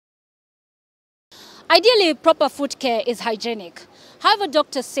Ideally, proper foot care is hygienic. However,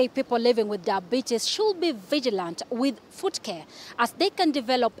 doctors say people living with diabetes should be vigilant with foot care as they can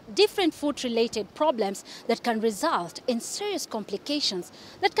develop different foot-related problems that can result in serious complications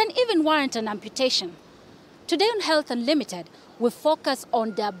that can even warrant an amputation. Today on Health Unlimited, we focus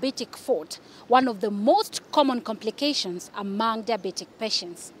on diabetic foot, one of the most common complications among diabetic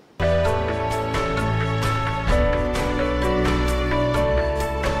patients.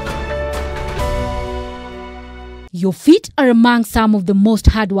 Your feet are among some of the most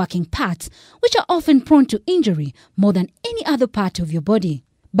hardworking parts, which are often prone to injury more than any other part of your body.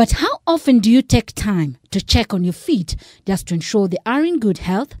 But how often do you take time to check on your feet just to ensure they are in good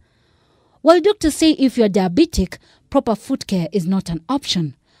health? Well, doctors say if you are diabetic, proper foot care is not an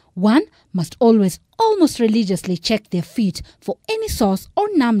option. One must always almost religiously check their feet for any sores or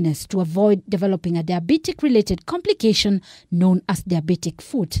numbness to avoid developing a diabetic-related complication known as diabetic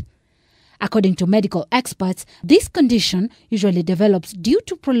foot. According to medical experts, this condition usually develops due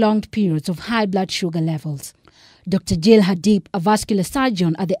to prolonged periods of high blood sugar levels. Dr. Jill Hadib, a vascular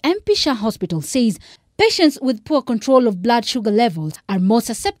surgeon at the MP Shah Hospital, says patients with poor control of blood sugar levels are more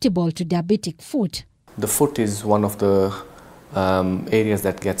susceptible to diabetic foot. The foot is one of the areas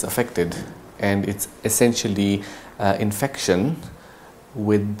that gets affected, and it's essentially infection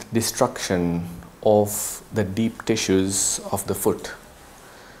with destruction of the deep tissues of the foot.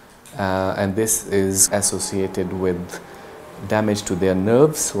 And this is associated with damage to their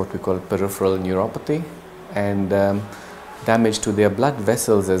nerves, what we call peripheral neuropathy, and damage to their blood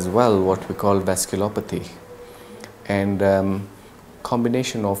vessels as well, what we call vasculopathy. And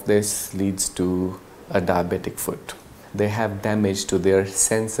combination of this leads to a diabetic foot. They have damage to their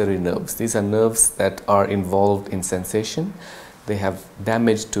sensory nerves. These are nerves that are involved in sensation. They have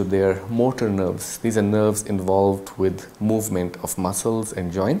damage to their motor nerves. These are nerves involved with movement of muscles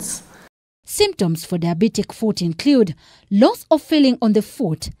and joints. Symptoms for diabetic foot include loss of feeling on the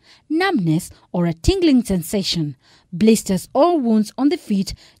foot, numbness or a tingling sensation, blisters or wounds on the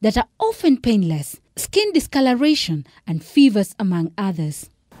feet that are often painless, skin discoloration and fevers among others.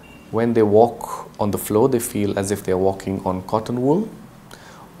 When they walk on the floor, they feel as if they are walking on cotton wool,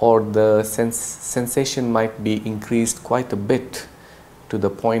 or the sensation might be increased quite a bit to the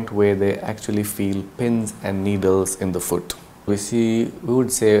point where they actually feel pins and needles in the foot. We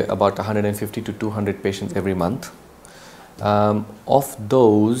would say about 150 to 200 patients every month. Of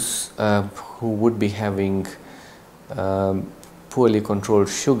those who would be having poorly controlled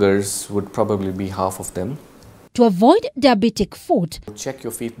sugars would probably be half of them. To avoid diabetic foot, check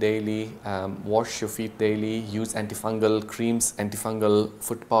your feet daily, wash your feet daily, use antifungal creams, antifungal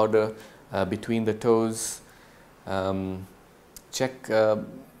foot powder between the toes. Check,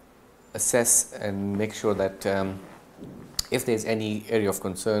 assess and make sure that if there's any area of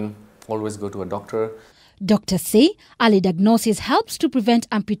concern, always go to a doctor. Doctors say early diagnosis helps to prevent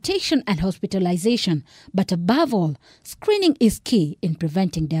amputation and hospitalization, but above all, screening is key in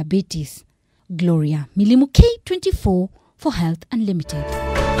preventing diabetes. Gloria Milimu, K24 for Health Unlimited.